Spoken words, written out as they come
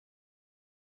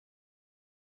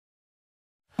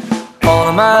All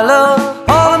of my love,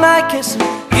 all of my kissing,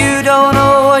 you don't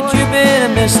know what you've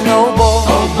been missing, oh boy.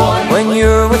 Oh boy, when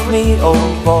you're with me, oh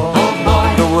boy, oh boy,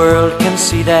 the world can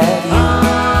see that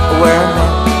you were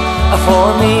meant for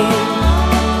me.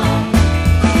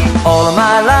 All of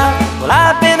my life, well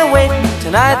I've been awaiting.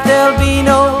 Tonight there'll be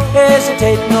no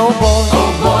hesitating, oh boy.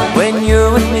 oh boy, When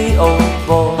you're with me, oh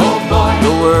boy, oh boy,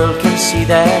 the world can see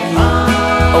that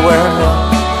you were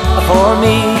meant for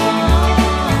me.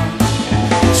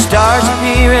 Stars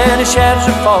appear and the shadows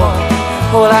are falling.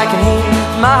 Well, I can hear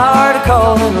my heart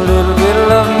a-calling. A little bit of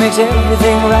love makes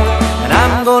everything right, and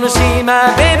I'm gonna see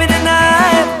my baby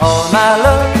tonight. All of my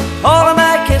love, all of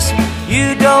my kissing,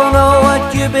 you don't know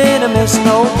what you've been missing,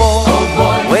 oh boy. oh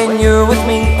boy, When you're with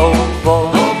me, oh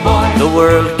boy, oh boy, the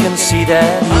world can see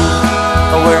that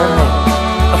you were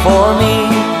meant for me.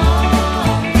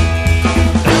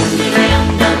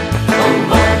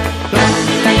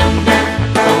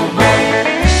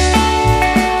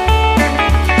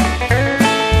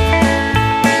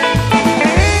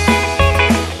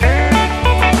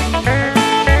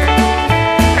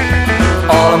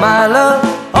 All of my love,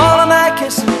 all of my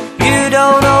kissing, you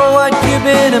don't know what you've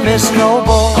been missing, oh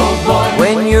boy. oh boy,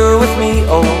 When you're with me,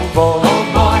 oh boy, oh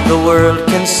boy, the world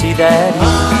can see that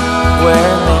you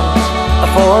were meant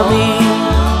for me.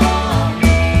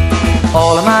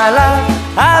 All of my life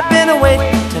I've been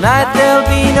awaiting. Tonight there'll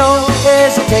be no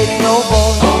hesitating, oh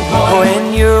boy. oh boy,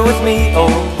 When you're with me,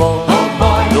 oh boy, oh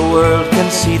boy, the world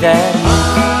can see that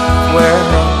you were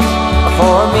meant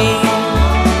for me.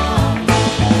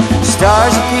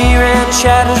 Stars appear and the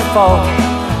shadows are falling.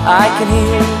 I can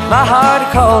hear my heart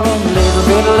a-calling. A little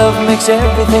bit of love makes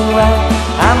everything right.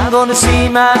 I'm gonna see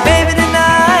my baby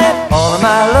tonight. All of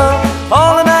my love,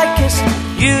 all of my kissing,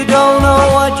 you don't know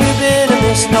what you've been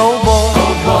missing, oh boy.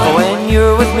 oh boy, When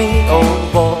you're with me, oh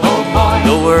boy, oh boy,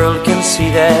 the world can see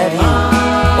that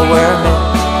you were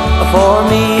meant for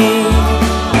me.